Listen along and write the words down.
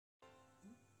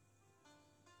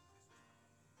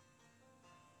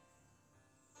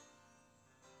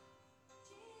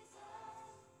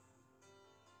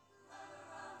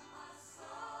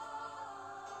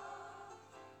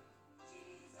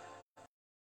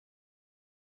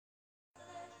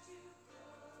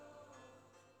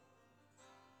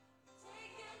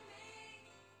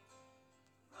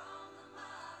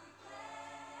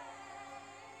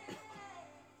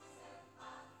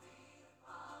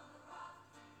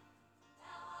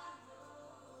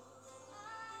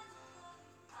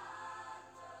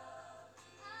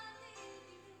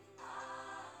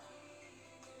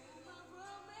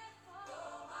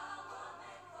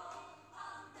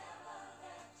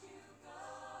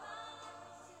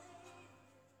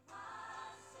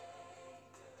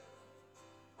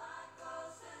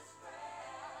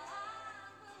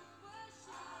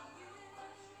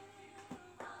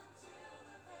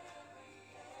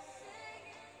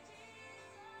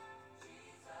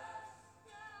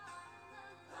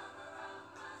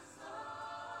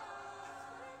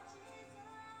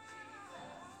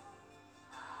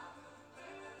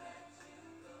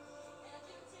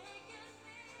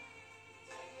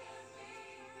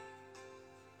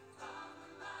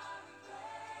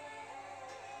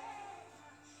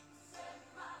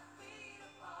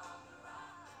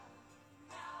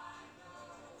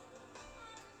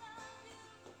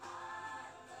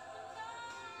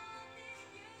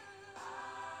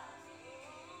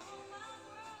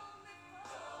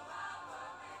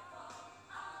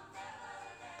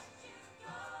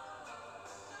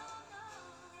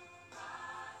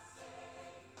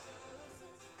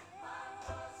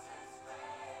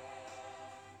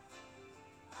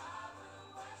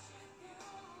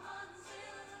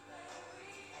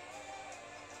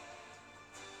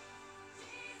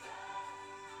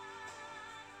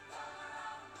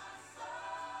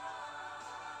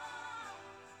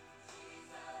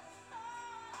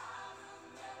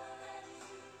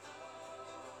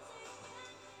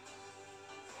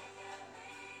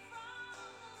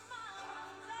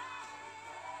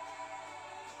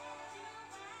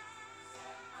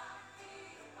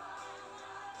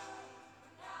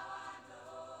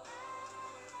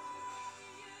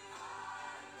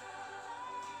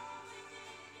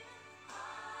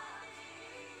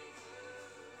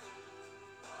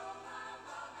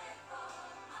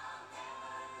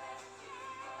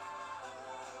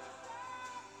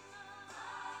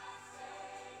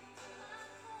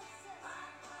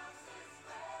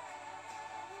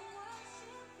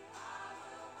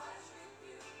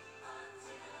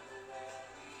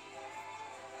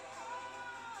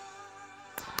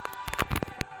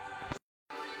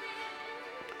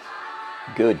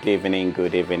Good evening,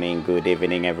 good evening, good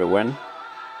evening, everyone.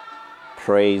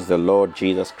 Praise the Lord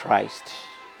Jesus Christ,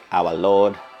 our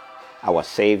Lord, our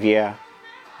Savior,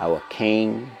 our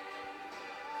King.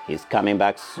 He's coming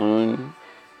back soon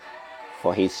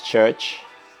for His church.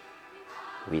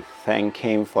 We thank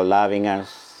Him for loving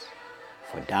us,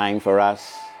 for dying for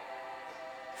us,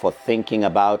 for thinking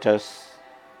about us,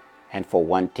 and for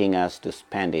wanting us to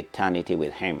spend eternity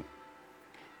with Him.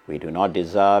 We do not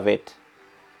deserve it,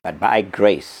 but by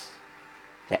grace,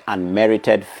 the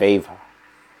unmerited favor,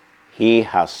 He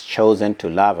has chosen to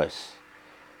love us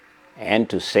and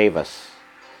to save us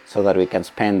so that we can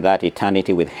spend that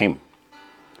eternity with Him.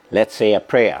 Let's say a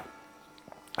prayer.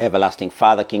 Everlasting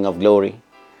Father, King of glory,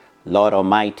 Lord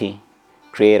Almighty,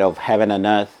 Creator of heaven and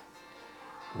earth,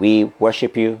 we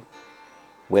worship You,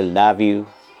 we love You,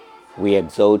 we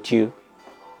exalt You,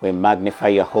 we magnify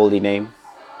Your holy name.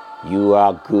 You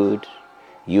are good,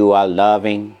 You are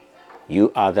loving,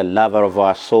 You are the lover of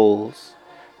our souls.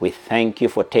 We thank You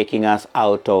for taking us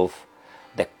out of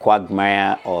the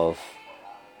quagmire of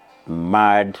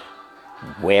mud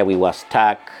where we were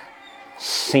stuck,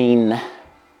 sin,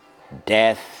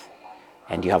 death,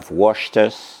 and You have washed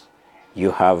us,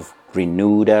 You have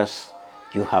renewed us,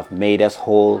 You have made us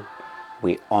whole.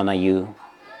 We honor You,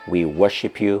 we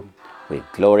worship You, we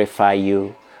glorify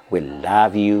You, we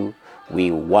love You. We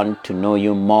want to know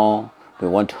You more. We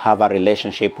want to have a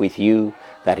relationship with You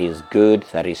that is good,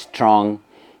 that is strong,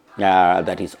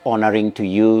 that is honoring to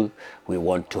You. We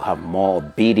want to have more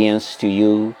obedience to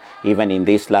You, even in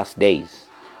these last days.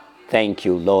 Thank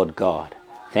You, Lord God.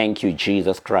 Thank You,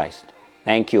 Jesus Christ.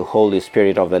 Thank You, Holy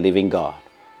Spirit of the living God.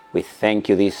 We thank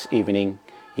You this evening,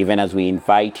 even as we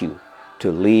invite You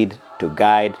to lead, to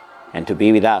guide, and to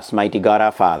be with us, mighty God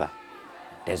our Father.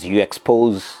 As You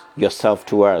expose Yourself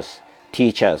to us,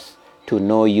 teach us to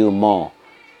know You more.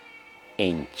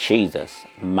 In Jesus'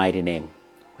 mighty name,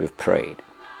 we've prayed.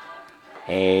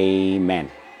 Amen.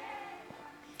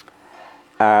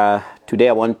 Today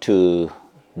I want to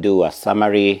do a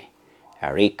summary, a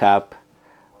recap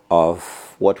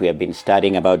of what we have been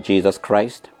studying about Jesus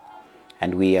Christ.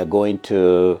 And we are going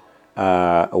to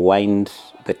wind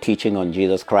the teaching on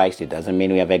Jesus Christ. It doesn't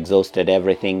mean we have exhausted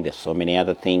everything. There's so many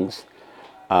other things.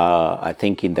 I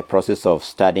think in the process of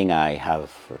studying, I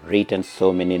have written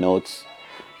so many notes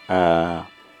that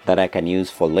I can use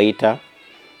for later.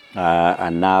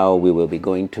 And now we will be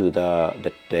going to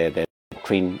the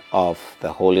doctrine of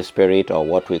the Holy Spirit, or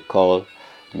what we call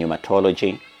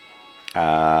pneumatology,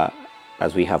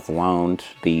 as we have wound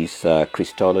this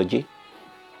Christology.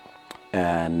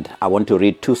 And I want to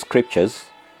read two scriptures.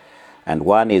 And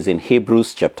one is in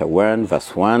Hebrews chapter 1,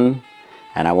 verse 1.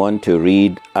 And I want to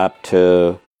read up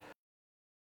to,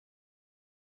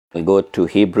 we go to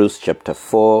Hebrews chapter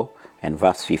 4 and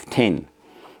verse 15.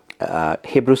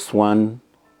 Hebrews 1,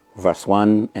 verse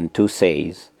 1 and 2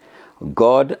 says,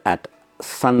 God at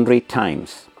sundry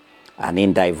times and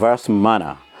in diverse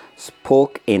manner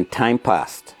spoke in time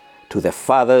past to the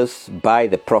fathers by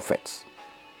the prophets,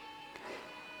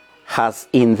 has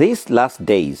in these last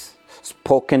days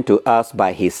spoken to us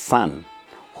by His Son,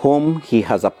 whom He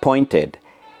has appointed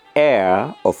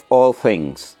heir of all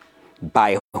things,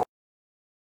 by whom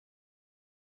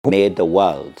He made the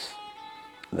worlds.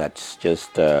 That's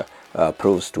just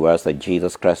proves to us that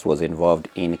Jesus Christ was involved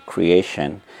in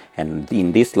creation. And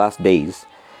in these last days,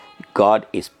 God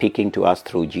is speaking to us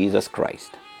through Jesus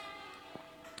Christ.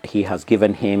 He has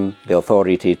given Him the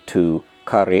authority to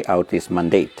carry out this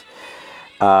mandate.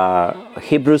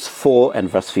 Hebrews 4 and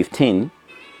verse 15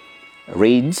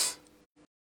 reads,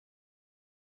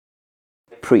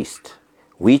 priest,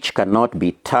 which cannot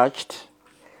be touched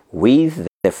with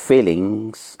the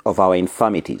feelings of our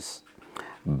infirmities,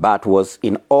 but was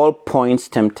in all points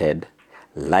tempted,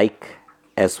 like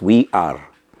as we are,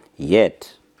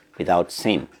 yet without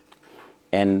sin.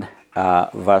 And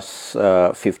verse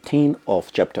 15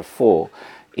 of chapter 4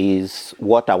 is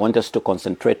what I want us to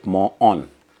concentrate more on,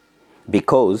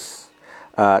 because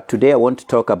today I want to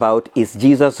talk about, is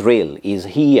Jesus real? Is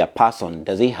He a person?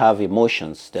 Does He have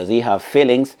emotions? Does He have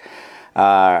feelings?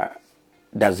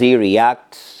 Does He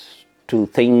react to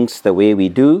things the way we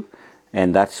do?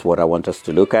 And that's what I want us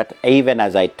to look at, even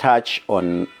as I touch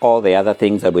on all the other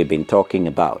things that we've been talking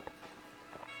about.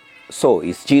 So,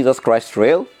 is Jesus Christ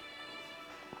real?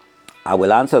 I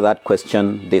will answer that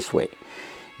question this way.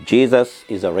 Jesus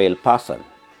is a real person.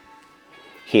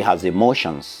 He has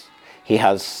emotions.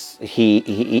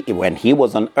 When He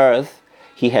was on earth,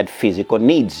 He had physical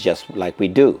needs just like we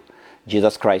do.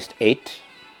 Jesus Christ ate,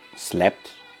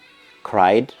 slept,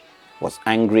 cried, was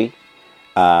angry.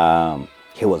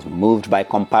 He was moved by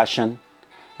compassion.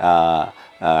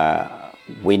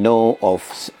 we know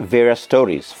of various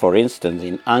stories. For instance,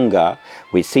 in anger,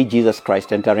 we see Jesus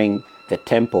Christ entering the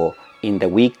temple in the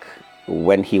week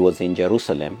when he was in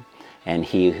Jerusalem, and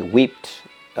he whipped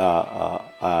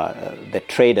the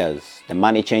traders, the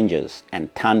money changers,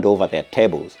 and turned over their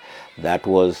tables. That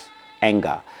was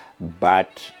anger.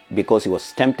 But because he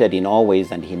was tempted in all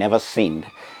ways and he never sinned,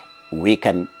 we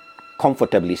can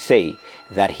comfortably say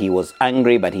that he was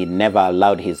angry, but he never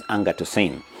allowed his anger to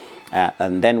sin.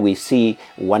 And then we see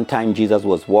one time Jesus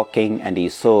was walking and he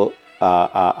saw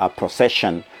a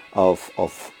procession of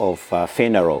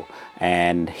funeral,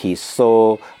 and he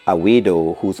saw a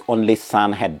widow whose only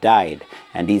son had died,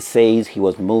 and he says he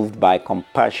was moved by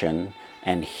compassion,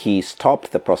 and he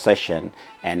stopped the procession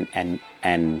and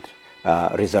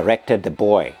resurrected the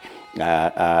boy.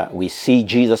 We see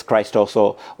Jesus Christ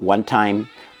also one time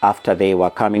after they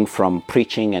were coming from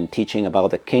preaching and teaching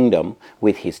about the kingdom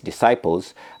with his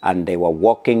disciples, and they were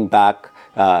walking back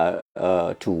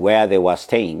to where they were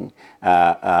staying.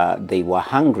 They were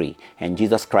hungry, and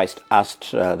Jesus Christ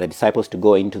asked the disciples to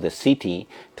go into the city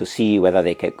to see whether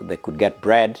they could get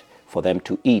bread for them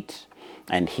to eat.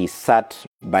 And he sat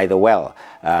by the well.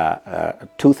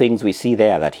 Two things we see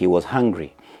there: that he was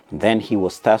hungry, then he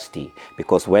was thirsty,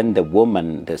 because when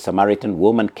the Samaritan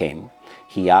woman came,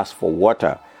 he asked for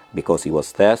water because he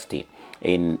was thirsty.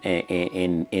 In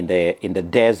the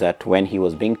desert, when he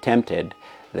was being tempted,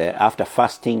 after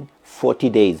fasting 40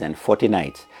 days and 40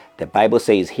 nights, the Bible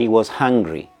says he was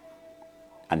hungry,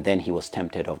 and then he was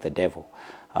tempted of the devil.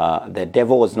 The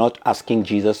devil was not asking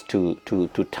Jesus to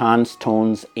turn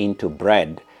stones into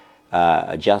bread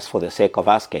just for the sake of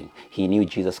asking. He knew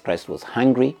Jesus Christ was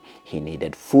hungry, he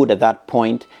needed food at that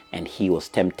point, and he was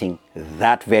tempting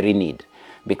that very need.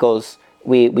 Because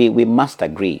we must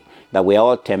agree that we are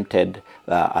all tempted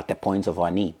at the points of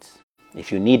our needs. If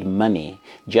you need money,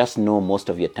 just know most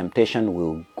of your temptation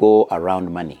will go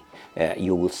around money.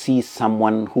 You will see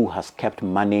someone who has kept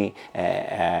money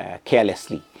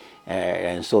carelessly.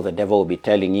 And so the devil will be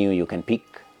telling you, you can pick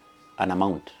an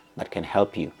amount that can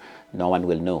help you. No one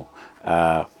will know.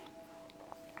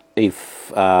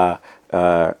 If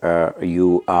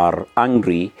you are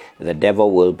angry, the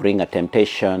devil will bring a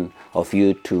temptation of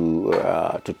you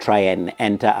to try and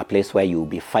enter a place where you will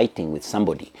be fighting with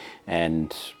somebody,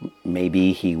 and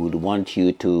maybe he would want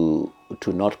you to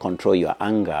not control your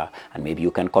anger, and maybe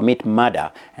you can commit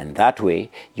murder, and that way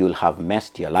you'll have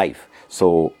messed your life.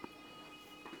 So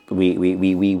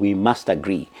we must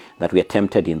agree that we are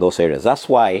tempted in those areas. That's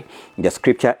why the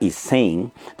scripture is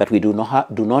saying that we do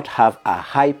not have a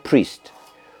high priest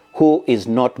who is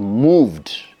not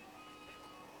moved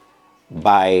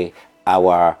by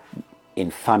our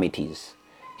infirmities.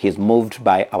 He is moved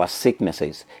by our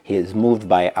sicknesses. He is moved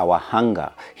by our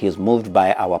hunger. He is moved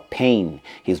by our pain.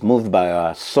 He is moved by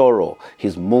our sorrow. He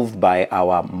is moved by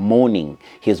our mourning.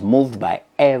 He is moved by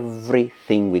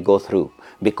everything we go through,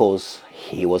 because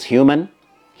he was human,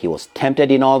 he was tempted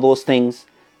in all those things,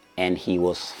 and he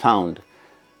was found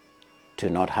to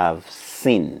not have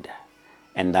sinned.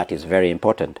 And that is very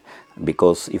important,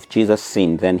 because if Jesus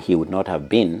sinned, then he would not have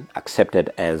been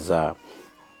accepted as a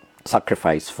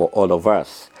sacrifice for all of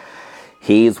us.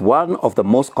 He is one of the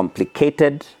most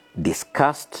complicated,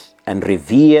 discussed, and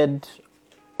revered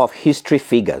of history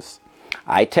figures.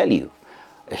 I tell you,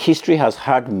 history has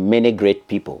had many great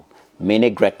people, many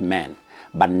great men,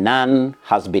 but none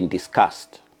has been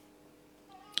discussed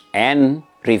and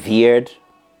revered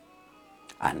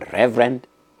and reverend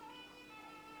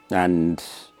and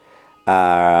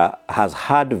has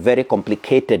had very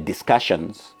complicated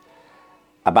discussions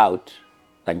about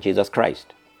than Jesus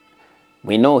Christ.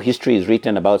 We know history is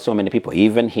written about so many people.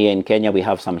 Even here in Kenya, we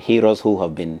have some heroes who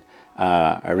have been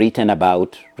written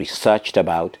about, researched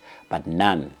about, but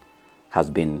none has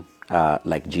been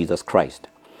like Jesus Christ.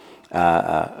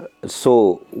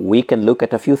 So we can look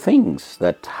at a few things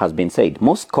that has been said.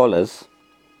 Most scholars,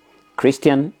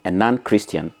 Christian and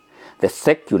non-Christian, the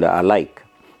secular alike,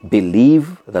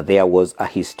 believe that there was a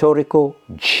historical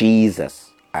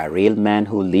Jesus, a real man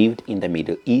who lived in the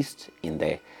Middle East, in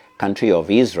the country of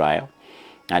Israel,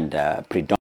 and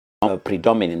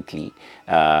predominantly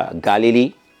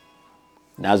Galilee,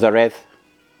 Nazareth,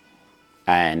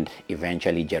 and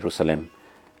eventually Jerusalem,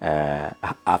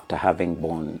 after having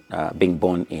being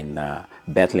born in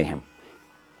Bethlehem.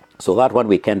 So that one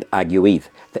we can't argue with.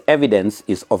 The evidence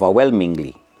is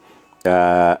overwhelming.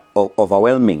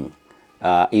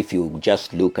 If you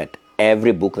just look at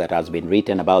every book that has been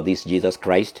written about this Jesus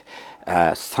Christ,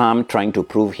 some trying to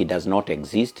prove he does not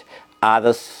exist,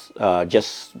 others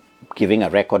just giving a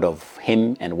record of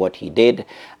him and what he did.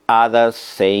 Others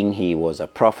saying he was a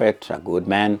prophet, a good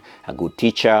man, a good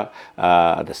teacher,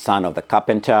 the son of the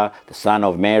carpenter, the son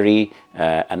of Mary,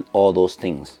 and all those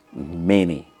things.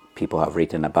 Many people have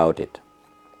written about it.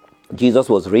 Jesus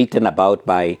was written about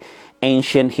by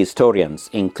ancient historians,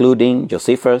 including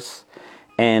Josephus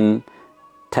and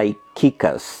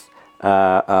Tychicus,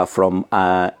 from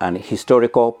an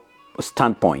historical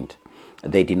standpoint.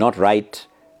 They did not write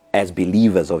as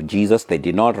believers of Jesus. They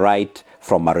did not write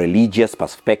from a religious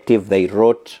perspective. They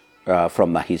wrote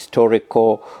from a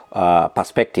historical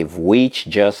perspective, which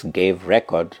just gave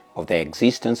record of the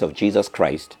existence of Jesus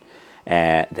Christ,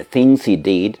 the things he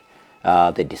did,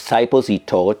 the disciples he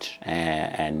taught,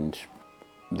 and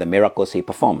the miracles he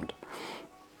performed.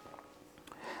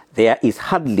 There is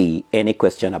hardly any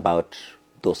question about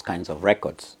those kinds of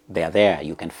records. They are there.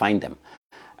 You can find them.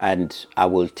 And I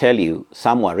will tell you,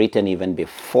 some were written even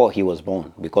before he was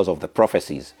born because of the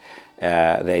prophecies.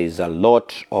 There is a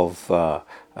lot of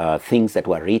things that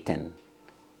were written,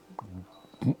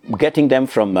 getting them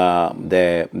from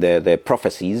the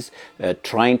prophecies,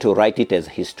 trying to write it as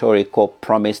historical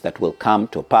promise that will come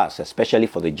to pass, especially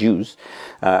for the Jews.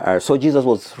 So Jesus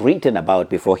was written about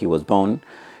before he was born.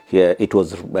 There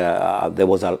was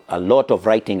a lot of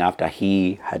writing after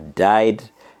he had died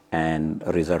and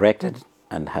resurrected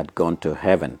and had gone to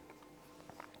heaven.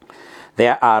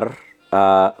 There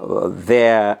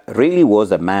really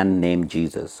was a man named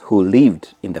Jesus who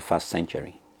lived in the first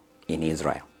century in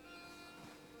Israel.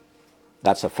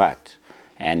 That's a fact.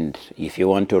 And if you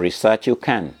want to research, you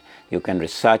can. You can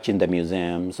research in the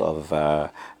museums of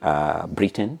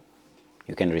Britain.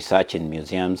 You can research in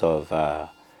museums of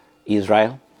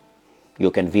Israel. You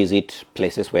can visit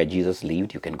places where Jesus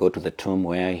lived. You can go to the tomb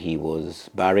where he was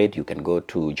buried. You can go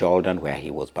to Jordan where he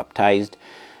was baptized.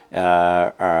 There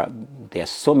are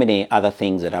so many other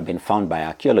things that have been found by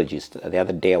archaeologists. The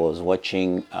other day I was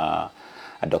watching a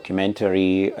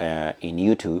documentary in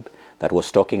YouTube that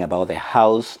was talking about the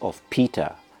house of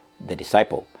Peter, the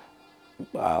disciple,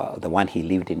 the one he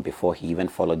lived in before he even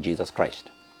followed Jesus Christ.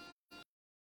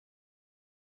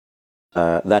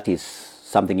 That is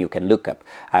something you can look up.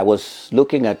 I was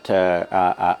looking at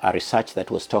a research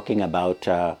that was talking about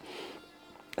the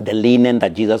linen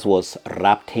that Jesus was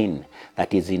wrapped in,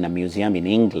 that is in a museum in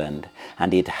England,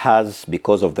 and it has,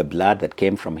 because of the blood that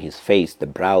came from his face, the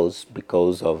brows,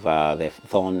 because of the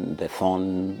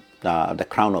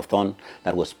crown of thorn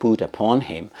that was put upon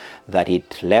him, that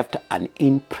it left an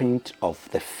imprint of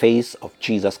the face of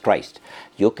Jesus Christ.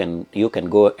 You can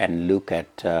go and look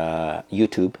at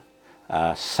YouTube.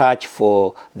 Search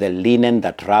for the linen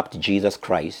that wrapped Jesus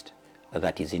Christ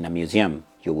that is in a museum.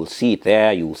 You will see it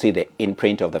there. You will see the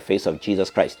imprint of the face of Jesus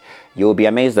Christ. You will be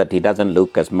amazed that it doesn't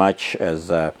look as much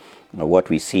as what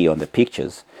we see on the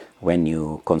pictures when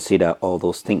you consider all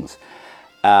those things.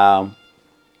 Some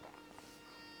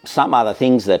other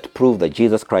things that prove that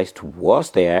Jesus Christ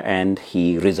was there and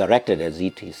he resurrected, as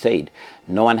it is said.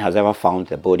 No one has ever found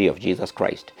the body of Jesus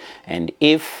Christ. And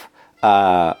if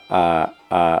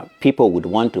people would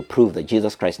want to prove that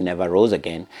Jesus Christ never rose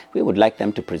again, we would like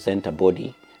them to present a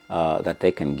body that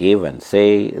they can give and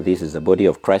say, this is the body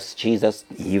of Christ Jesus.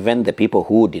 Even the people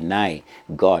who deny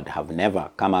God have never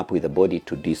come up with a body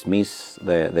to dismiss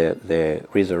the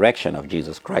resurrection of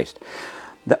Jesus Christ.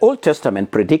 The Old Testament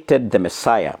predicted the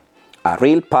Messiah, a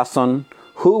real person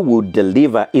who would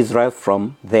deliver Israel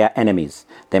from their enemies.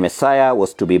 The Messiah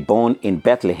was to be born in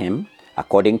Bethlehem,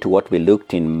 according to what we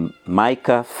looked in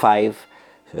Micah 5,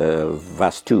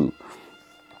 verse 2.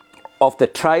 Of the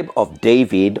tribe of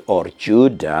David or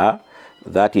Judah,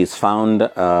 that is found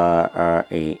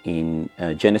in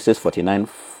Genesis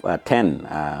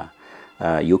 49:10.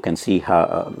 You can see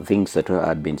how things that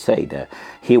had been said.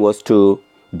 He was to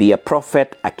be a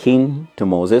prophet akin to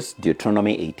Moses,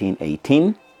 Deuteronomy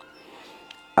 18:18.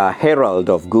 A herald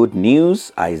of good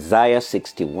news, Isaiah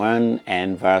 61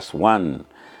 and verse 1.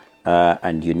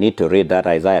 And you need to read that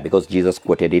Isaiah because Jesus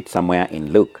quoted it somewhere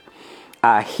in Luke.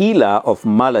 A healer of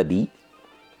maladies,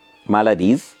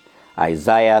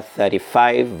 Isaiah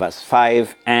 35 verse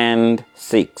 5 and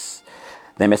 6.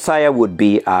 The Messiah would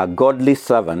be a godly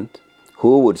servant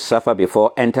who would suffer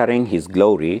before entering his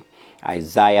glory,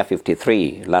 Isaiah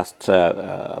 53. Last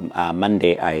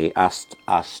Monday I asked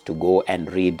us to go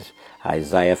and read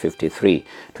Isaiah 53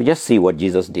 to just see what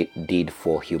Jesus did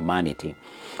for humanity.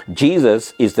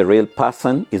 Jesus is a real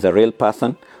person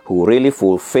who really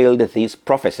fulfilled these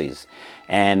prophecies,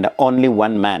 and only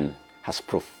one man has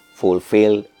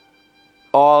fulfilled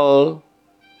all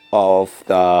of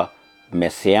the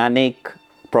messianic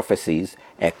prophecies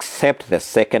except the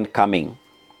second coming,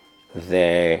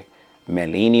 the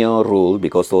millennial rule,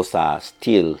 because those are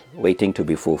still waiting to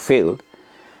be fulfilled,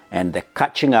 and the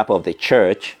catching up of the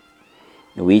church,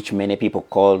 which many people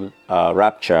call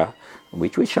rapture,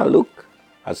 which we shall look.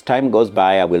 As time goes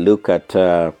by, I will look at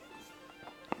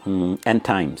end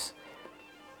times.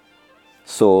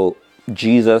 So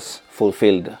Jesus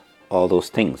fulfilled all those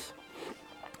things.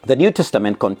 The New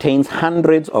Testament contains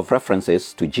hundreds of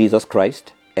references to Jesus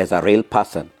Christ as a real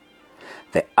person.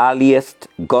 The earliest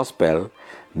gospel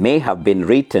may have been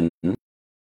written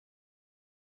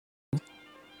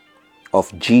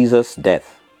of Jesus'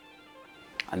 death.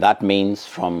 And that means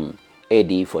from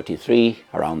AD 43,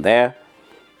 around there,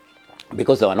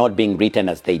 because they were not being written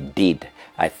as they did.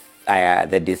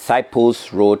 The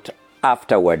disciples wrote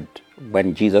afterward,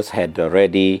 when Jesus had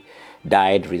already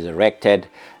died, resurrected,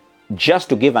 just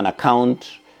to give an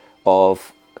account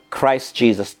of Christ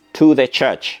Jesus to the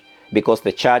church, because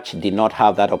the church did not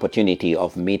have that opportunity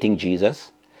of meeting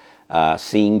Jesus,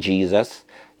 seeing Jesus.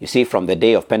 You see, from the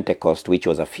day of Pentecost, which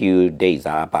was a few days,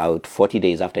 about 40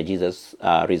 days after Jesus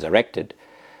resurrected,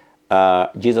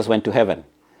 Jesus went to heaven.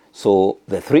 So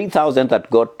the 3,000 that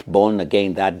got born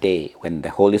again that day, when the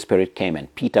Holy Spirit came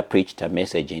and Peter preached a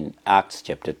message in Acts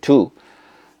chapter 2,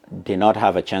 did not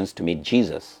have a chance to meet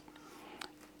Jesus.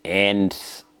 And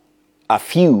a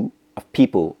few of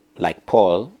people, like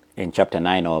Paul in chapter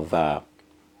 9 of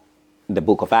the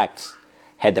book of Acts,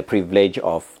 had the privilege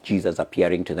of Jesus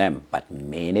appearing to them. But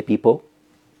many people,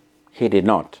 he did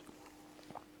not.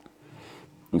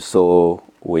 And so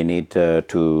we need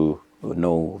to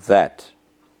know that.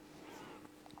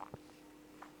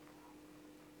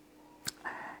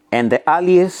 And the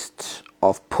earliest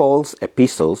of Paul's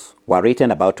epistles were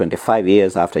written about 25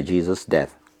 years after Jesus'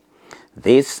 death.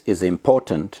 This is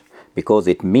important because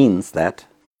it means that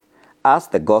as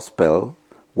the gospel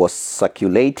was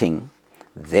circulating,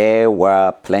 there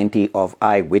were plenty of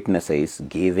eyewitnesses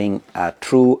giving a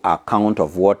true account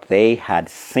of what they had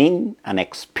seen and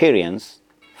experienced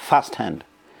firsthand.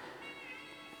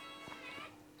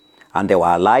 And they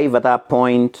were alive at that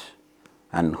point,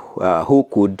 and who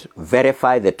could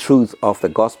verify the truth of the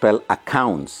gospel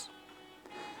accounts.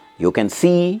 You can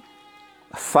see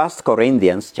 1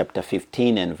 Corinthians chapter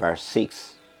 15 and verse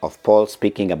 6 of Paul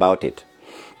speaking about it.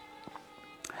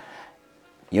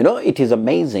 You know, it is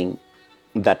amazing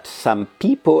that some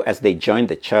people, as they joined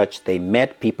the church, they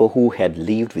met people who had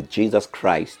lived with Jesus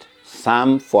Christ,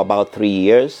 some for about 3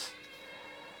 years,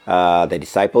 the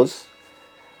disciples.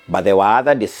 But there were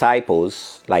other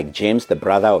disciples, like James, the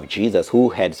brother of Jesus, who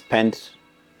had spent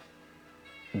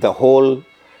the whole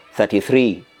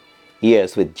 33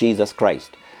 years with Jesus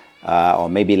Christ, or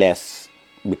maybe less,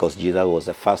 because Jesus was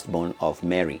the firstborn of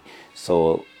Mary.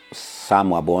 So some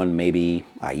were born maybe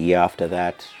a year after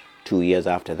that, 2 years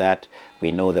after that.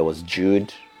 We know there was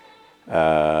Jude,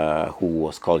 who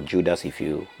was called Judas. If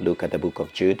you look at the book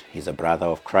of Jude, he's a brother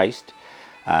of Christ.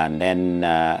 And then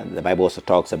the Bible also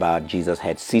talks about Jesus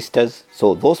had sisters.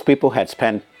 So those people had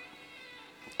spent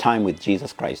time with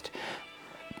Jesus Christ.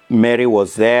 Mary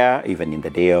was there even in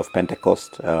the day of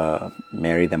Pentecost.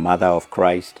 Mary, the mother of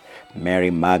Christ.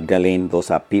 Mary Magdalene. Those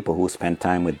are people who spent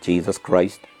time with Jesus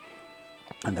Christ.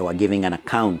 And they were giving an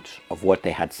account of what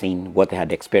they had seen, what they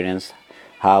had experienced,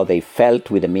 how they felt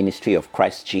with the ministry of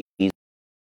Christ Jesus.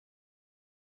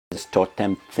 Taught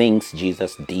them things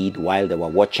Jesus did while they were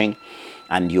watching.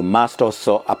 And you must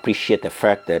also appreciate the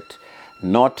fact that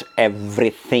not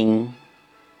everything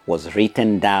was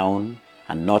written down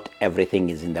and not everything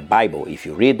is in the Bible. If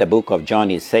you read the book of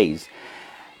John, it says,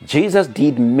 Jesus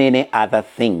did many other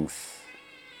things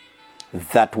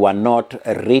that were not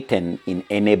written in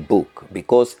any book,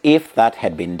 because if that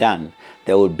had been done,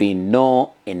 there would be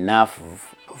no enough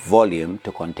volume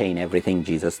to contain everything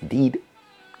Jesus did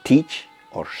teach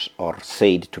or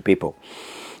said to people.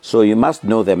 So you must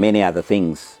know there are many other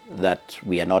things that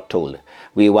we are not told.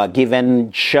 We were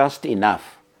given just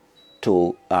enough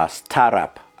to stir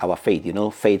up our faith. You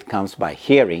know, faith comes by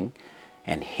hearing,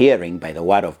 and hearing by the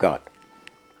word of God.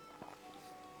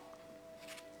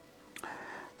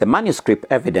 The manuscript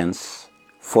evidence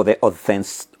for the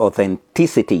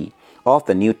authenticity of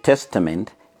the New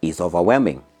Testament is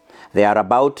overwhelming. There are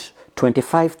about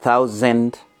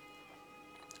 25,000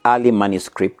 early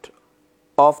manuscripts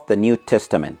of the New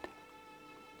Testament.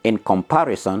 In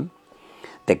comparison,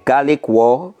 the Gallic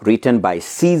War written by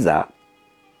Caesar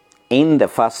in the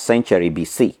 1st century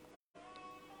BC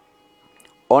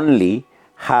only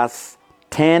has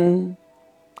 10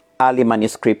 early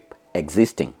manuscripts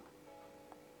existing.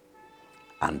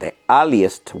 And the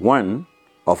earliest one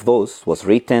of those was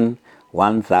written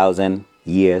 1,000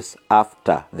 years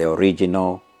after the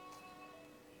original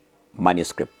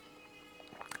manuscript.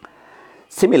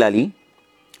 Similarly,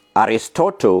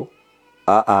 Aristotle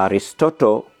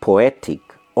Poetic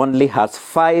only has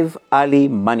 5 early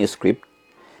manuscripts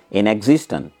in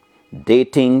existence,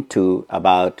 dating to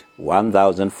about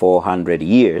 1,400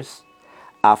 years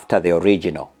after the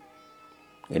original.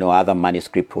 Other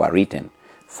manuscripts were written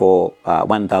for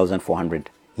 1,400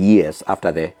 years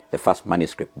after the first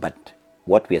manuscript. But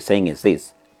what we are saying is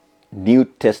this: New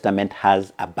Testament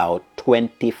has about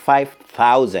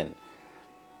 25,000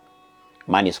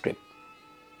 manuscripts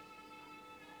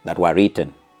that were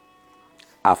written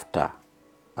after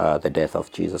the death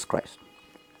of Jesus Christ.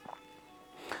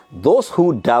 Those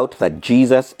who doubt that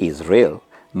Jesus is real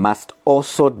must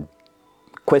also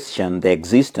question the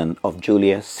existence of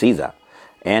Julius Caesar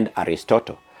and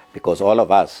Aristotle, because all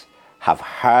of us have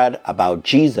heard about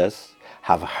Jesus,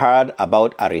 have heard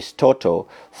about Aristotle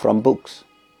from books.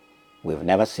 We've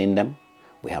never seen them,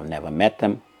 we have never met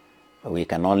them. We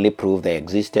can only prove they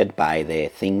existed by the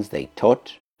things they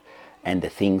taught and the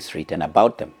things written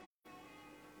about them.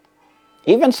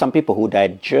 Even some people who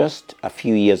died just a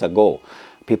few years ago,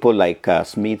 people like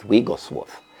Smith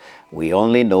Wigglesworth, we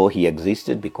only know he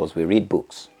existed because we read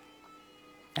books.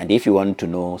 And if you want to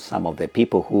know some of the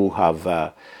people who have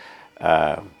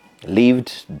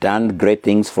lived, done great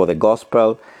things for the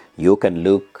gospel, you can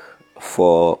look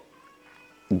for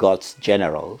God's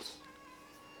generals,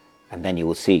 and then you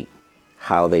will see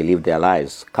how they lived their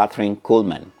lives. Catherine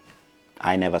Kuhlman,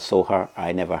 I never saw her,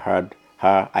 I never heard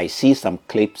her. I see some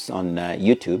clips on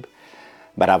YouTube,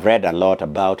 but I've read a lot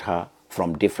about her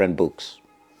from different books.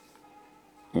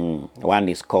 One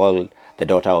is called The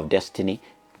Daughter of Destiny.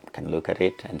 You can look at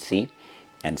it and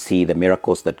see the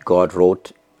miracles that God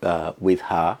wrote with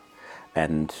her.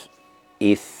 And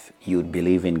if you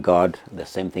believe in God, the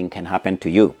same thing can happen to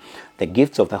you. The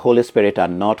gifts of the Holy Spirit are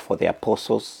not for the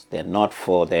apostles, they're not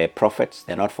for the prophets,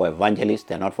 they're not for evangelists,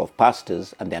 they're not for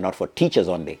pastors, and they're not for teachers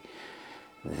only.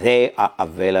 They are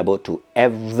available to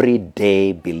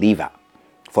everyday believer.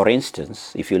 For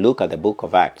instance, if you look at the book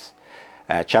of Acts,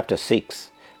 chapter 6,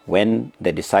 when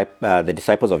the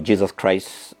disciples of Jesus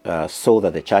Christ saw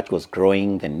that the church was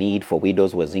growing, the need for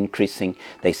widows was increasing,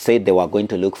 they said they were going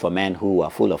to look for men who were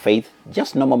full of faith,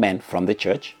 just normal men from the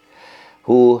church,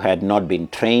 who had not been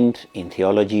trained in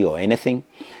theology or anything,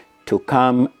 to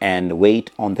come and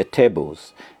wait on the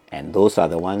tables. And those are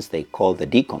the ones they call the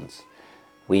deacons.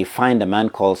 We find a man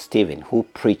called Stephen who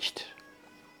preached.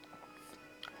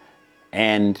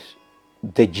 And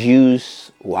the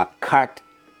Jews were cut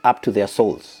up to their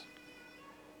souls.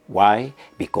 Why?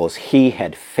 Because he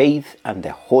had faith and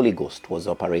the Holy Ghost was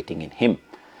operating in him.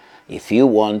 If you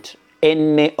want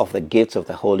any of the gifts of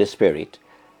the Holy Spirit,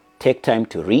 take time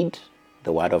to read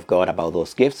the Word of God about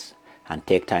those gifts and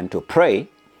take time to pray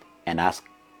and ask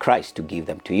Christ to give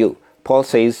them to you. Paul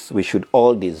says we should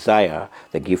all desire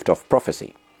the gift of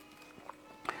prophecy.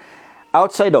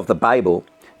 Outside of the Bible,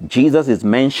 Jesus is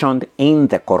mentioned in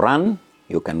the Quran.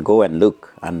 You can go and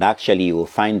look, and actually you will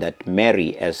find that Mary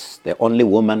is the only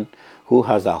woman who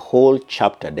has a whole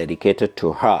chapter dedicated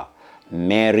to her,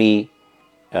 Mary,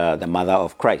 the mother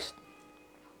of Christ.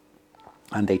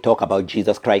 And they talk about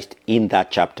Jesus Christ in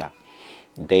that chapter.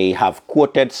 They have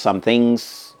quoted some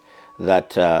things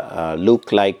that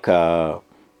look like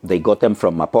they got them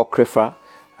from Apocrypha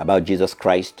about Jesus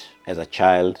Christ as a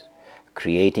child,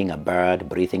 creating a bird,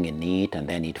 breathing in it, and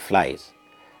then it flies.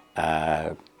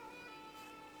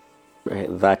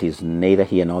 That is neither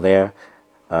here nor there,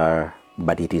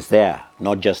 but it is there,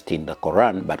 not just in the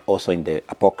Quran, but also in the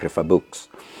Apocrypha books.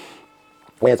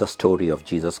 There's a story of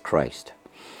Jesus Christ.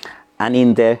 And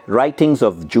in the writings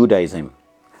of Judaism,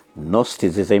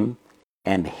 Gnosticism,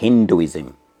 and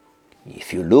Hinduism,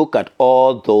 if you look at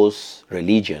all those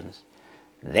religions,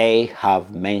 they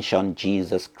have mentioned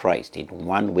Jesus Christ in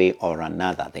one way or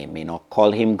another. They may not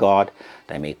call him God,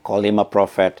 they may call him a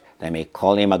prophet, they may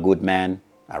call him a good man,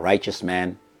 a righteous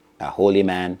man, a holy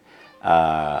man,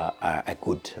 a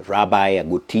good rabbi, a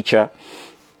good teacher,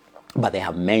 but they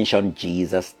have mentioned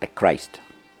Jesus the Christ.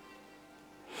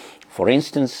 For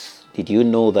instance, did you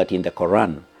know that in the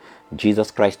Quran, Jesus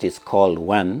Christ is called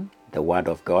one, the Word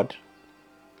of God?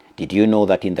 Did you know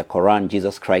that in the Quran,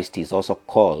 Jesus Christ is also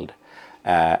called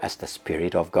as the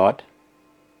Spirit of God?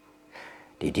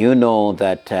 Did you know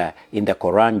that in the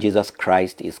Quran, Jesus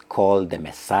Christ is called the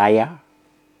Messiah?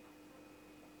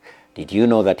 Did you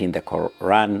know that in the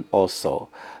Quran also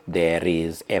there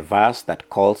is a verse that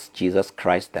calls Jesus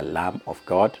Christ the Lamb of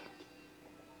God?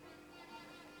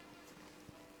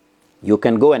 You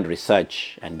can go and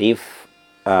research, and if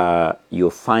you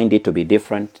find it to be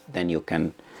different, then you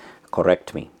can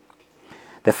correct me.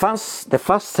 The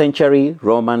first century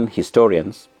Roman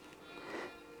historians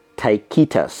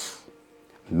Tychicus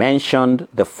mentioned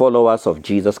the followers of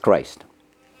Jesus Christ.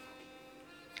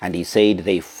 And he said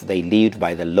they lived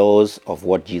by the laws of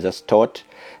what Jesus taught.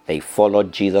 They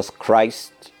followed Jesus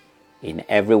Christ in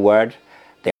every word.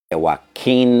 They were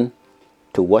keen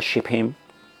to worship him.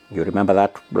 You remember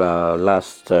that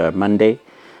last Monday.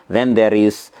 Then there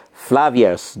is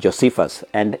Flavius Josephus.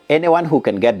 And anyone who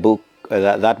can get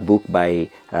that book by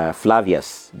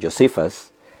Flavius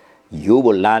Josephus, you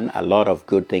will learn a lot of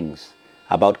good things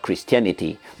about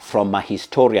Christianity from a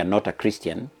historian, not a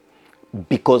Christian,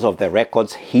 because of the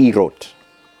records he wrote.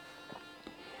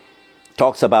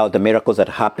 Talks about the miracles that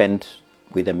happened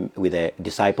with the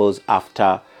disciples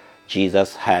after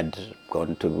Jesus had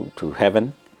gone to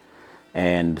heaven.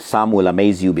 And some will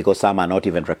amaze you because some are not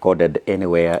even recorded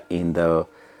anywhere in the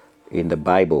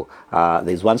Bible.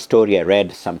 There's one story I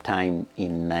read sometime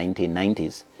in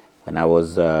 1990s when I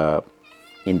was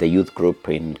in the youth group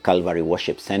in Calvary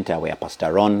Worship Center, where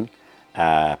Pastor Ron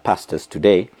pastors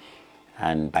today.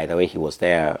 And by the way, he was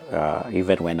there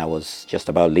even when I was just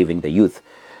about leaving the youth.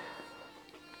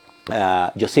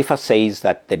 Josephus says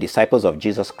that the disciples of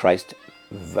Jesus Christ,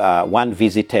 one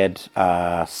visited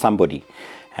somebody,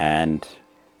 and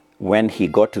when he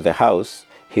got to the house,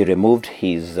 he removed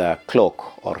his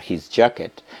cloak or his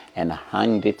jacket and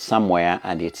hung it somewhere,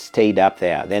 and it stayed up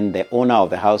there. Then the owner of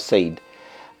the house said,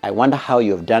 "I wonder how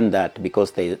you've done that,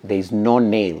 because there is no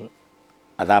nail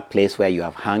at that place where you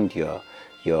have hung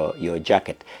your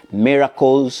jacket."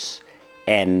 Miracles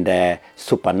and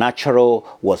supernatural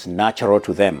was natural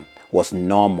to them, was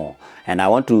normal. And I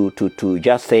want to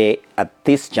just say at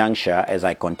this juncture, as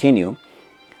I continue,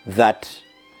 that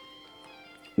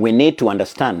we need to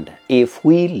understand, if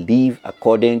we live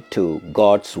according to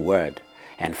God's word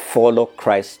and follow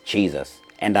Christ Jesus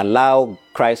and allow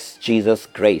Christ Jesus'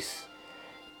 grace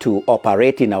to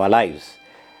operate in our lives,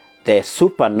 the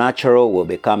supernatural will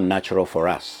become natural for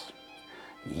us.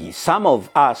 Some of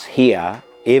us here,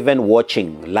 even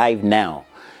watching live now,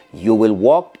 you will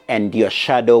walk and your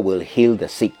shadow will heal the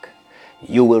sick.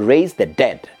 You will raise the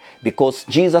dead, because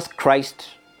Jesus Christ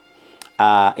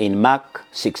in Mark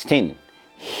 16,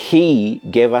 he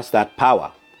gave us that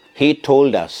power. He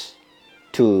told us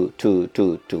to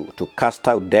cast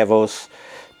out devils,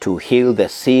 to heal the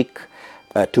sick,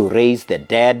 to raise the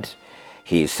dead.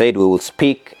 He said we will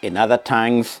speak in other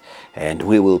tongues, and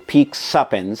we will pick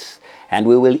serpents, and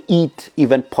we will eat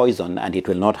even poison, and it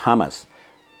will not harm us.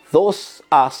 Those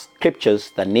are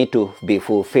scriptures that need to be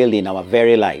fulfilled in our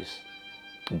very lives.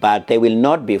 But they will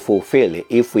not be fulfilled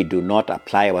if we do not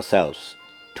apply ourselves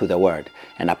to the word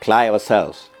and apply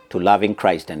ourselves to loving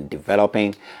Christ and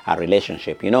developing a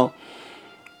relationship. You know,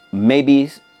 maybe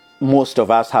most of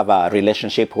us have a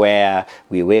relationship where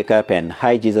we wake up and,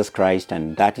 "Hi, Jesus Christ,"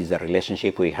 and that is the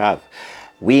relationship we have.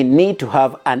 We need to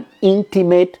have an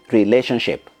intimate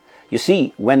relationship. You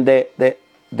see, when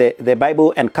the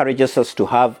Bible encourages us to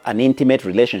have an intimate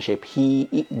relationship,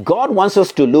 God wants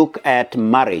us to look at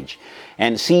marriage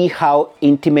and see how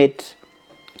intimate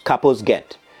couples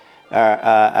get.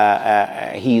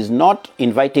 He's not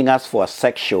inviting us for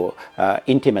sexual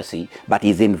intimacy, but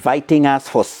he's inviting us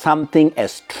for something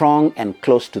as strong and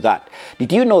close to that.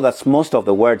 Did you know that most of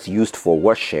the words used for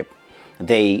worship,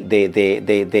 they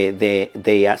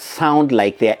sound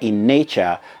like they're in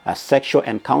nature a sexual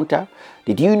encounter?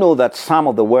 Did you know that some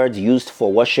of the words used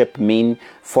for worship mean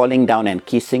falling down and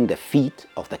kissing the feet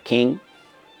of the king?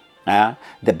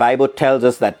 The Bible tells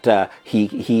us that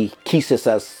he kisses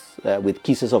us with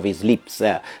kisses of his lips.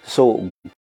 So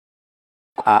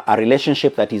a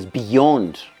relationship that is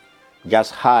beyond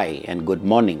just hi and good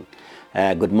morning.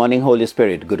 Good morning, Holy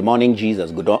Spirit. Good morning,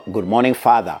 Jesus. Good morning,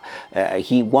 Father.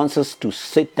 He wants us to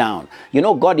sit down. You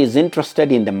know, God is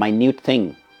interested in the minute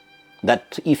thing.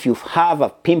 That if you have a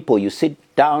pimple, you sit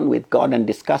down with God and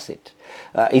discuss it.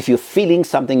 If you're feeling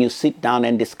something, you sit down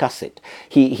and discuss it.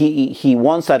 He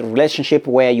wants a relationship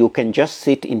where you can just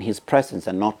sit in his presence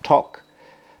and not talk.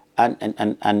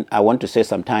 And I want to say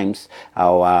sometimes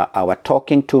our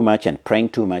talking too much and praying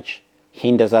too much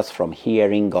hinders us from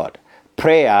hearing God.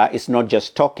 Prayer is not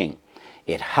just talking.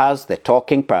 It has the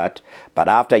talking part, but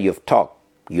after you've talked,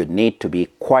 you need to be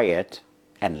quiet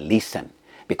and listen,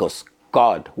 because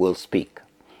God will speak.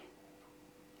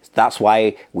 That's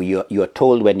why you are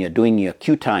told when you're doing your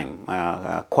Q time,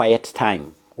 quiet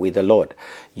time with the Lord,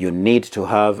 you need to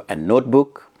have a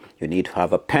notebook, you need to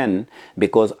have a pen,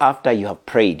 because after you have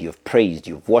prayed, you've praised,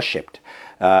 you've worshipped,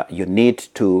 you need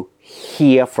to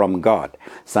hear from God.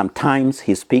 Sometimes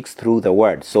he speaks through the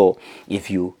word. So if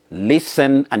you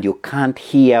listen and you can't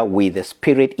hear with the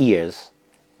spirit ears,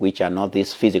 which are not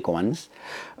these physical ones,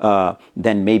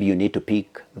 then maybe you need to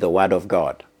pick the word of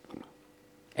God.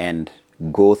 and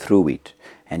go through it,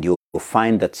 and you'll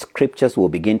find that scriptures will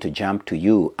begin to jump to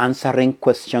you, answering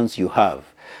questions you have,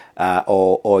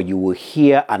 or you will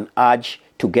hear an urge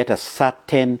to get a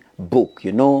certain book.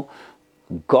 You know,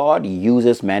 God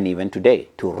uses men even today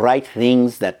to write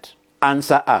things that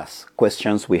answer us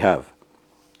questions we have,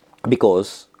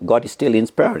 because God is still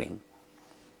inspiring.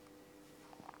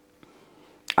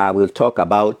 I will talk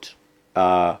about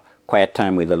quiet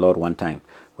time with the Lord one time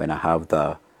when I have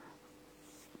the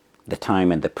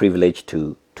time and the privilege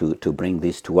to bring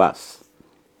this to us.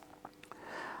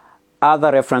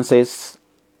 Other references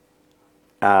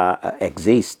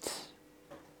exist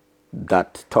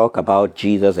that talk about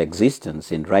Jesus'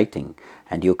 existence in writing,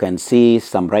 and you can see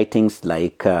some writings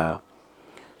like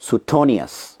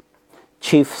Suetonius,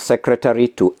 chief secretary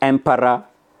to Emperor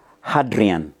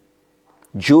Hadrian,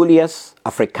 Julius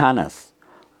Africanus,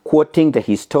 quoting the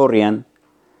historian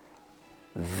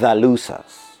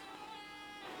Thalasus,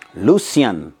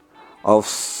 Lucian of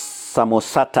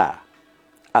Samosata,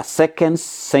 a 2nd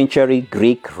century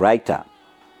Greek writer,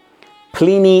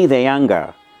 Pliny the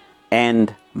Younger,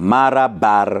 and Mara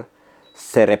bar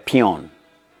Serapion,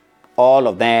 all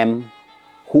of them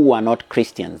who were not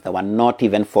Christians, they were not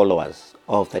even followers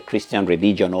of the Christian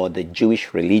religion or the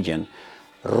Jewish religion,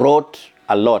 wrote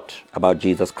a lot about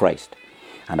Jesus Christ.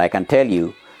 And I can tell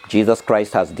you, Jesus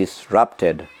Christ has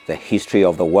disrupted the history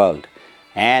of the world.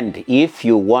 And if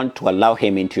you want to allow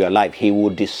him into your life, he will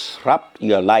disrupt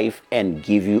your life and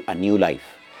give you a new life.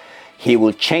 He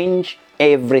will change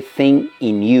everything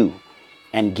in you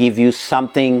and give you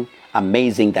something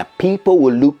amazing that people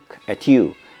will look at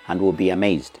you and will be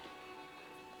amazed.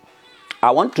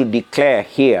 I want to declare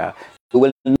here, you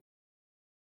will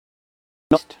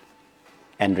not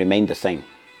and remain the same.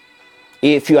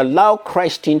 If you allow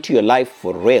Christ into your life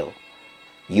for real,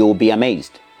 you will be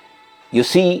amazed. You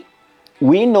see,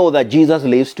 we know that Jesus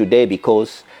lives today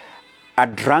because a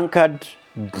drunkard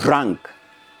drunk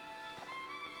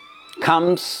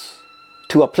comes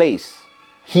to a place,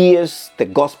 hears the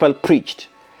gospel preached,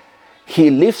 he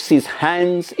lifts his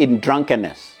hands in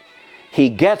drunkenness, he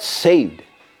gets saved,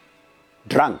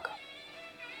 drunk.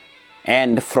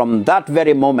 And from that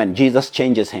very moment, Jesus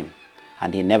changes him.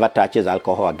 And he never touches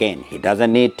alcohol again. He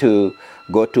doesn't need to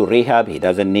go to rehab. He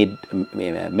doesn't need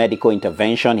medical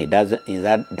intervention.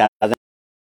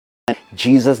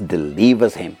 Jesus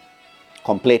delivers him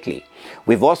completely.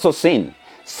 We've also seen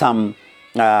some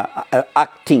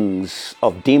actings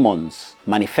of demons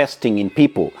manifesting in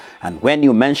people. And when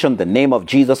you mention the name of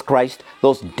Jesus Christ,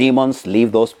 those demons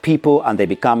leave those people and they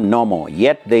become normal.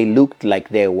 Yet they looked like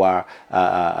they were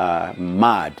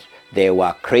mad. They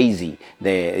were crazy.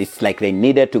 It's like they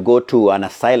needed to go to an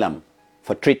asylum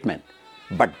for treatment.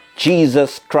 But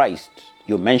Jesus Christ,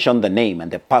 you mention the name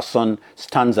and the person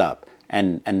stands up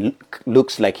and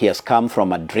looks like he has come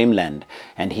from a dreamland,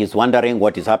 and he's wondering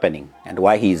what is happening and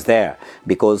why he is there,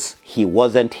 because he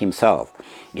wasn't himself.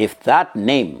 If that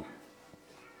name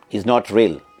is not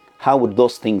real, how would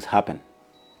those things happen?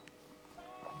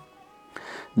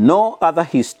 No other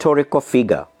historical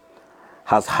figure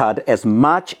has had as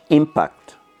much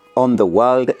impact on the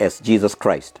world as Jesus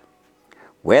Christ.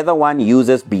 Whether one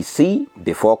uses BC,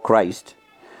 before Christ,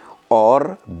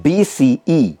 or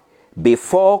BCE,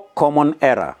 before Common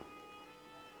Era,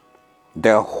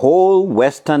 the whole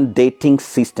Western dating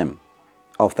system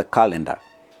of the calendar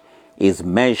is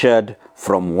measured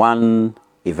from one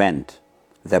event,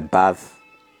 the birth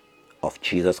of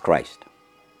Jesus Christ.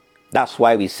 That's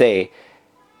why we say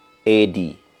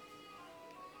AD,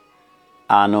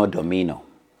 Anno Domino,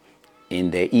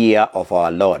 in the year of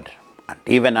our Lord. And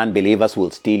even unbelievers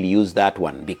will still use that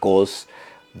one, because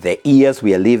the years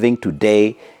we are living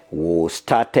today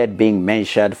started being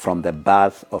measured from the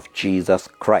birth of Jesus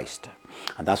Christ.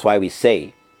 And that's why we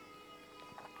say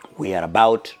we are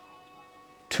about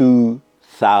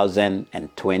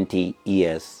 2020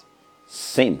 years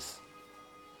since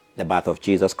the birth of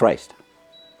Jesus Christ.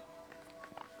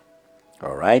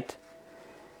 All right?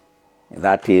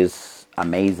 That is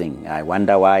amazing. I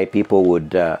wonder why people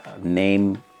would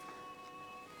name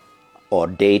or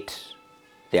date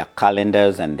their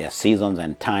calendars and their seasons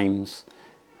and times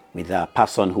with a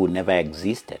person who never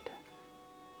existed.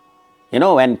 You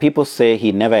know, when people say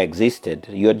he never existed,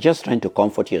 you're just trying to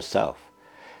comfort yourself.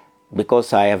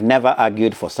 Because I have never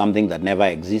argued for something that never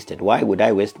existed. Why would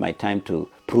I waste my time to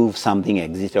prove something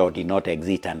existed or did not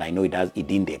exist and I know it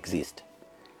didn't exist?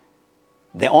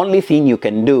 The only thing you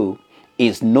can do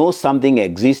is know something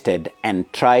existed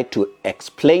and try to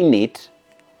explain it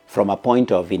from a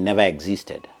point of it never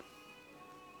existed.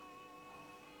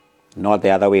 Not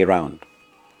the other way around.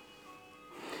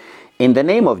 In the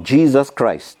name of Jesus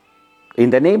Christ, in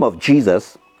the name of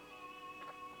Jesus,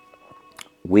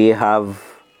 we have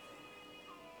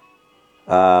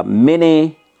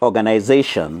many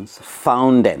organizations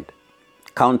founded,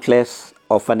 countless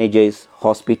orphanages,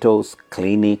 hospitals,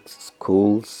 clinics,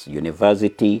 schools,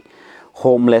 university,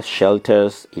 homeless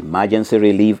shelters, emergency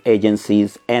relief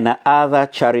agencies, and other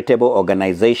charitable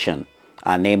organizations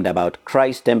are named about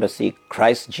Christ Embassy,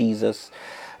 Christ Jesus,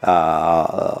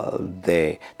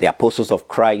 the Apostles of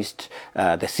Christ,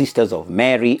 the Sisters of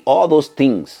Mary. All those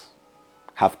things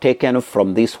have taken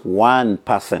from this one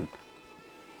person,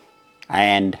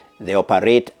 and they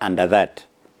operate under that.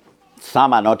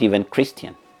 Some are not even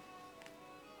Christian.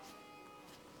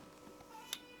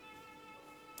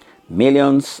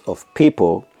 Millions of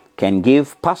people can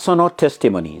give personal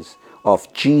testimonies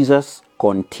of Jesus'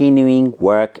 continuing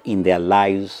work in their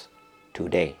lives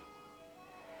today.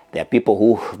 There are people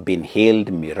who have been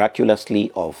healed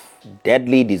miraculously of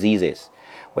deadly diseases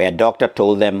where a doctor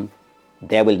told them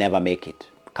they will never make it.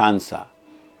 Cancer,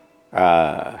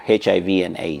 HIV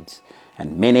and AIDS,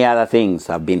 and many other things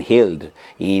have been healed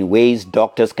in ways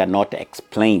doctors cannot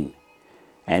explain.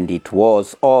 And it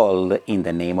was all in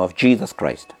the name of Jesus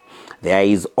Christ. There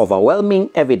is overwhelming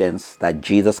evidence that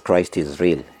Jesus Christ is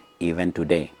real even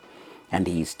today, and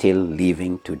he is still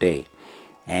living today.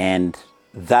 And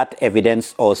that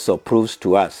evidence also proves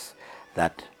to us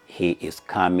that he is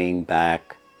coming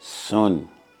back soon.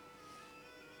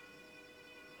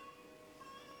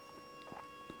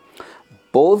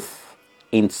 Both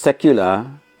in secular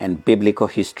and biblical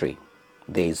history,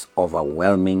 there is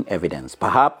overwhelming evidence.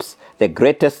 Perhaps the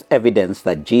greatest evidence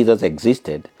that Jesus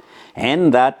existed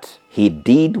and that he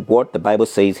did what the Bible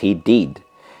says he did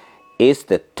is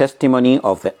the testimony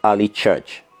of the early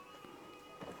church.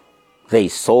 They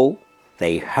saw,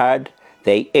 they heard,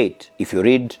 they ate. If you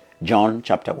read John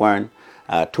chapter 1,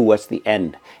 towards the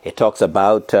end, it talks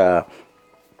about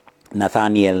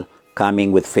Nathanael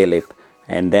coming with Philip,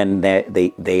 and then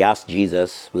they asked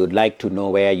Jesus, "We would like to know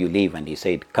where you live." And he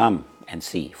said, "Come and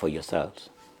see for yourselves."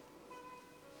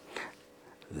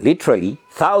 Literally,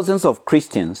 thousands of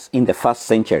Christians in the first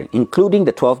century, including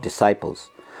the 12 disciples,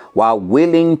 were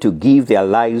willing to give their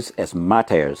lives as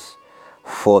martyrs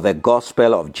for the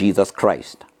gospel of Jesus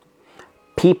Christ.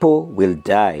 People will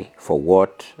die for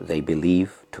what they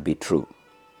believe to be true,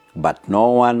 but no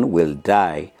one will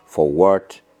die for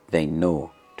what they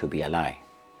know to be a lie.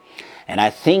 And I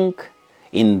think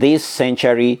in this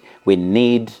century, we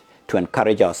need to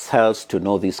encourage ourselves to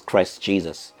know this Christ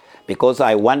Jesus, because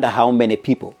I wonder how many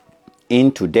people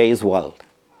in today's world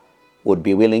would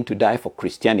be willing to die for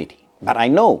Christianity. But I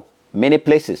know many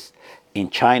places in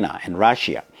China and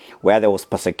Russia where there was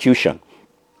persecution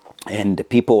and the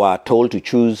people were told to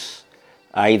choose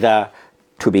either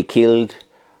to be killed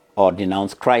or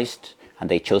denounce Christ, and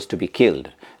they chose to be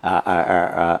killed.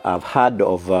 I've heard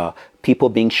of people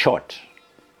being shot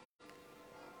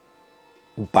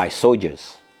by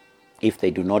soldiers if they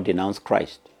do not denounce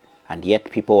Christ, and yet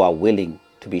people are willing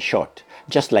to be shot.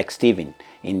 Just like Stephen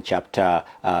in chapter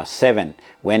 7,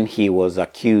 when he was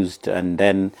accused and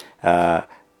then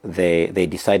they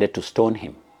decided to stone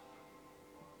him.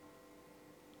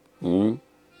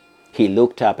 He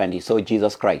looked up and he saw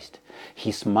Jesus Christ.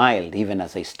 He smiled even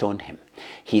as they stoned him.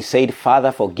 He said,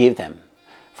 "Father, forgive them,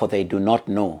 for they do not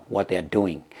know what they are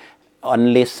doing."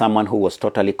 Only someone who was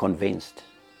totally convinced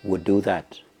would do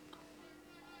that.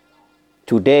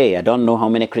 Today, I don't know how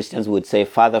many Christians would say,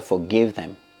 "Father, forgive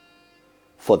them,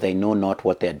 for they know not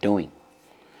what they are doing."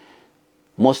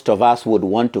 Most of us would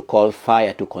want to call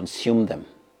fire to consume them.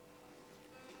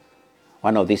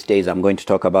 One of these days, I'm going to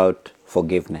talk about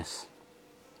forgiveness.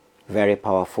 Very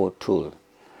powerful tool.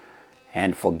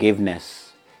 And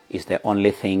forgiveness is the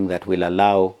only thing that will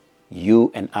allow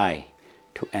you and I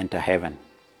to enter heaven.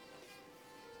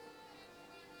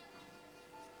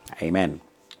 Amen.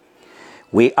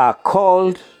 We are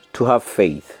called to have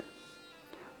faith,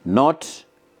 not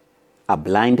a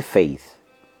blind faith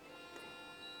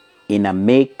in a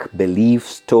make-believe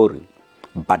story,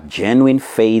 but genuine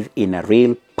faith in a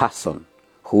real person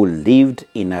who lived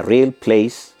in a real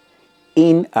place,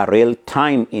 in a real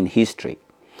time in history.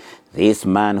 This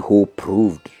man who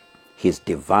proved his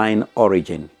divine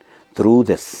origin through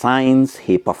the signs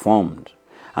he performed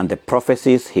and the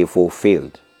prophecies he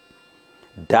fulfilled,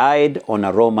 died on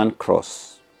a Roman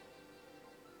cross,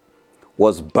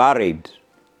 was buried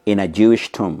in a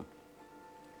Jewish tomb,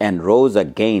 and rose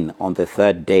again on the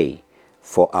third day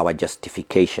for our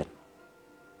justification.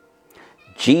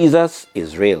 Jesus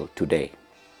is real today.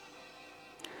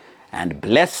 And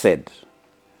blessed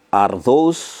are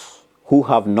those who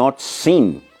have not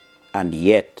seen and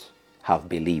yet have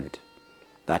believed.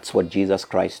 That's what Jesus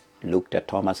Christ looked at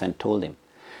Thomas and told him.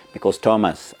 Because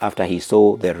Thomas, after he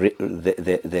saw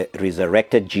the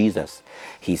resurrected Jesus,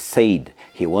 he said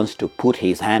he wants to put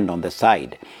his hand on the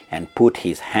side and put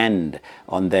his hand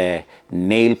on the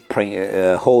nail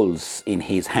holes in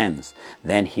his hands.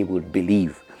 Then he would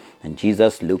believe. And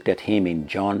Jesus looked at him in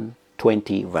John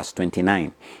 20, verse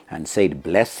 29, and said,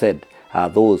 "Blessed are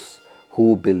those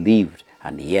who believed,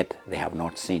 and yet they have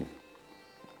not seen."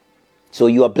 So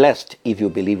you are blessed if you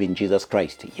believe in Jesus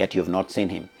Christ, yet you have not seen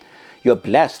him. You're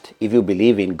blessed if you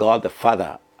believe in God the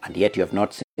Father, and yet you have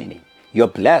not seen him. You're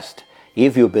blessed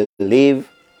if you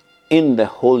believe in the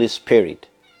Holy Spirit,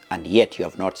 and yet you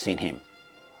have not seen him.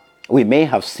 We may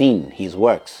have seen his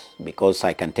works, because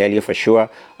I can tell you for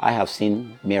sure, I have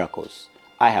seen miracles.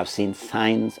 I have seen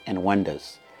signs and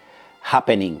wonders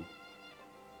happening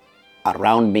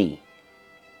around me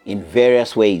in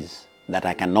various ways that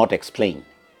I cannot explain.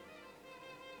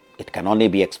 It can only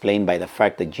be explained by the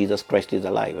fact that Jesus Christ is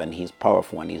alive and he's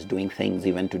powerful and he's doing things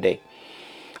even today.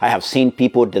 I have seen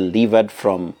people delivered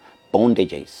from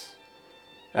bondages,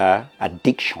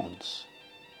 addictions,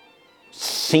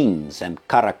 sins and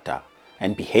character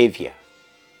and behavior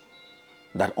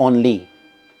that only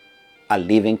a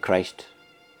living Christ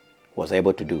was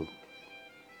able to do.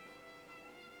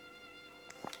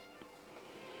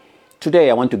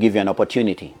 Today I want to give you an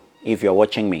opportunity, if you're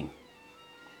watching me,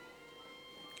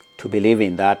 to believe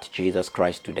in that Jesus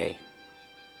Christ today.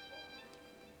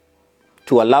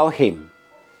 To allow him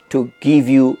to give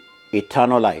you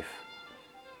eternal life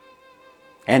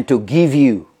and to give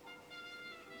you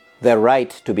the right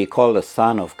to be called a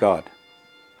son of God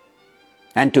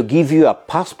and to give you a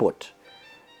passport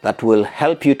that will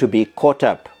help you to be caught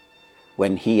up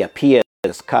when he appears in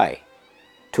the sky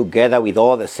together with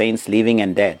all the saints living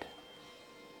and dead,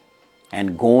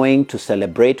 and going to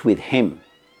celebrate with him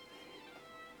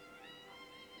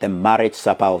the marriage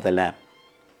supper of the Lamb,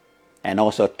 and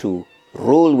also to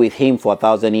rule with him for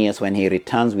 1,000 years when he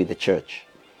returns with the church,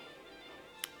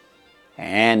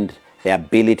 and the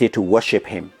ability to worship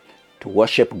him, to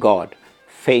worship God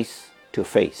face to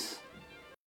face,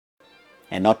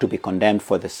 and not to be condemned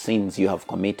for the sins you have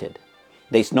committed.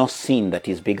 There is no sin that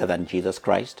is bigger than Jesus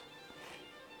Christ.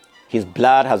 His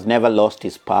blood has never lost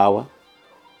its power.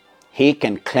 He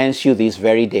can cleanse you this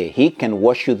very day. He can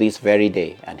wash you this very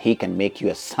day. And he can make you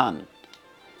a son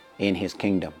in his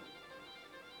kingdom.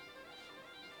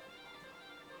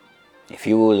 If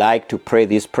you would like to pray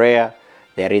this prayer,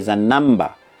 there is a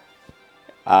number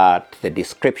at the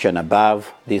description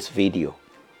above this video.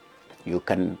 You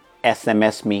can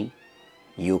SMS me.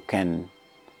 You can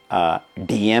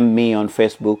DM me on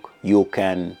Facebook. You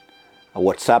can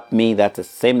WhatsApp me. That's the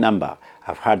same number.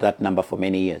 I've had that number for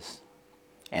many years.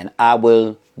 And I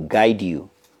will guide you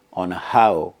on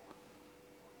how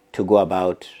to go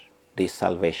about this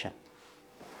salvation.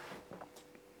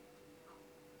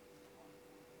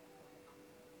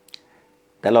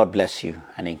 The Lord bless you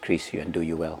and increase you and do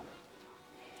you well.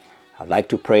 I'd like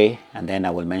to pray, and then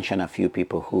I will mention a few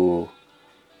people who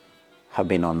have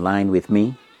been online with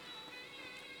me.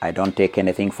 I don't take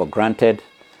anything for granted.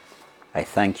 I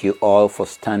thank you all for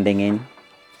standing in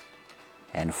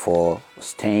and for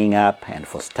staying up and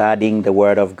for studying the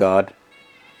Word of God.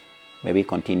 Maybe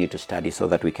continue to study so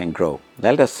that we can grow.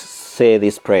 Let us say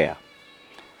this prayer.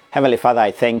 Heavenly Father,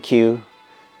 I thank you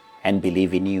and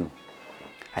believe in you.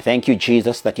 I thank you,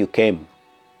 Jesus, that you came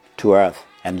to earth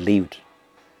and lived.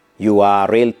 You are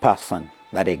a real person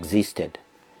that existed,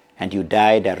 and you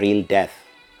died a real death.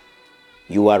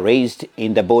 You are raised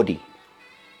in the body,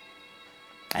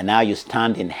 and now you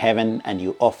stand in heaven and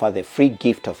you offer the free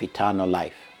gift of eternal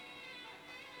life.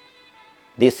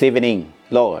 This evening,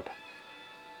 Lord,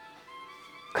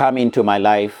 come into my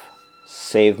life,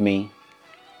 save me,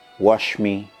 wash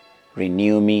me,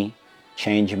 renew me,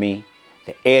 change me.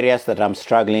 The areas that I'm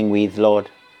struggling with, Lord,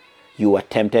 you are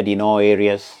tempted in all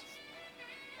areas.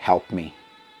 Help me.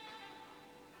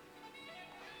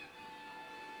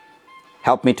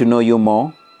 Help me to know you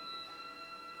more.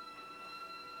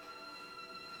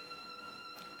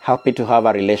 Help me to have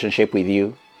a relationship with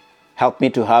you. Help me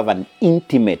to have an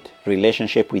intimate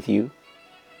relationship with you.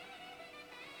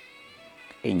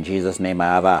 In Jesus' name I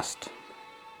have asked.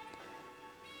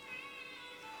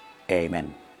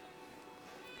 Amen.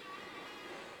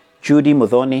 Judy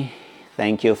Muthoni,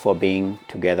 thank you for being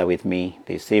together with me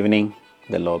this evening.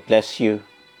 The Lord bless you.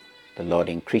 The Lord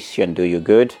increase you and do you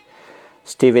good.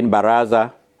 Stephen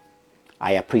Baraza,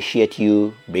 I appreciate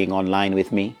you being online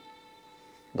with me.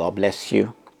 God bless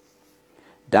you.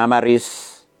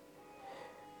 Damaris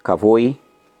Kavoi,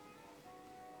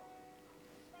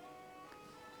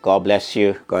 God bless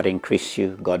you. God increase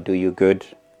you. God do you good.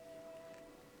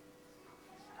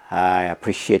 I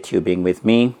appreciate you being with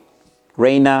me.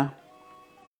 Raina,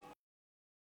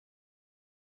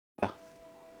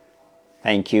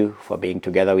 thank you for being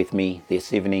together with me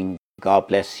this evening. God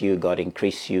bless you. God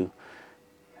increase you.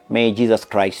 May Jesus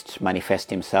Christ manifest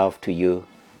himself to you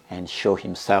and show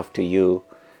himself to you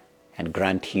and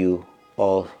grant you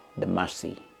all the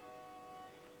mercy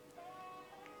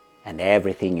and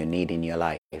everything you need in your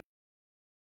life.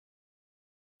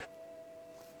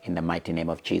 In the mighty name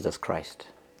of Jesus Christ.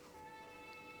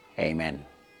 Amen.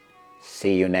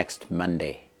 See you next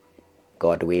Monday,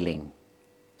 God willing.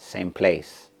 Same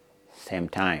place, same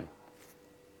time.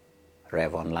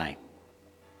 Rev Online.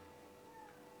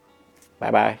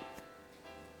 Bye-bye.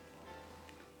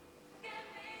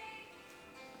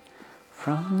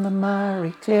 From the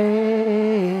miry clay,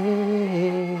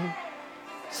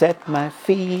 set my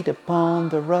feet upon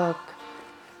the rock,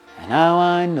 and now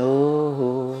I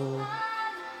know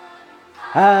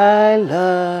I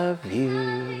love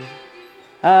you,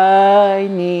 I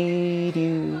need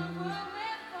you.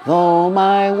 Though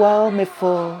my world may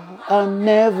fall, I'll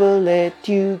never let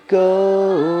you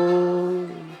go.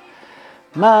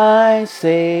 My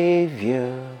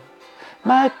Savior,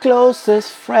 my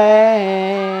closest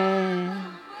friend,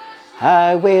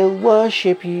 I will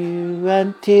worship you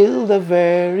until the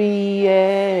very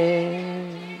end.